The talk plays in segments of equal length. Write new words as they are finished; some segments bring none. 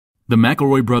The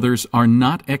McElroy brothers are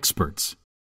not experts.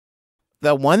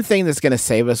 The one thing that's going to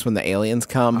save us when the aliens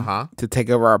come to take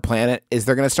over our planet is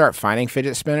they're going to start finding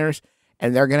fidget spinners,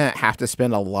 and they're going to have to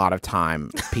spend a lot of time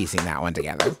piecing that one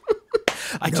together.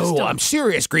 I'm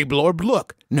serious, Greeblord.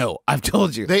 Look. No, I've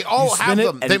told you. They all have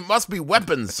them. They must be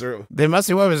weapons. They must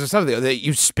be weapons or something.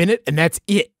 You spin it, and that's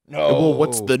it. No. Well,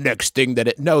 what's the next thing that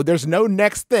it... No, there's no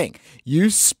next thing. You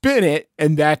spin it,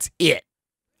 and that's it.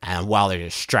 And while they're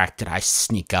distracted, I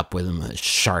sneak up with them with a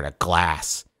shard of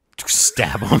glass.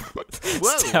 Stab them.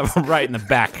 Stab them right in the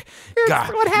back.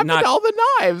 God, what happened to all the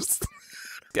knives?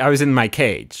 I was in my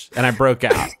cage, and I broke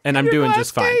out, and I'm doing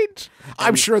just fine.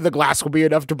 I'm sure the glass will be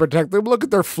enough to protect them. Look at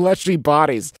their fleshy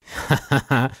bodies.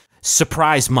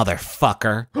 Surprise,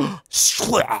 motherfucker.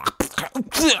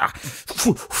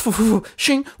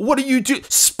 Shing, what do you do?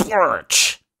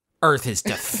 Splurge. Earth is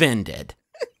defended.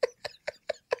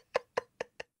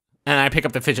 And I pick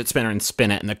up the fidget spinner and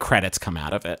spin it, and the credits come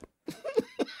out of it.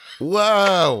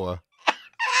 Whoa.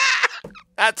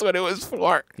 That's what it was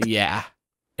for. Yeah.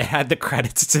 It had the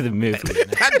credits to the movie.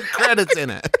 It had the credits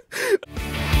in it.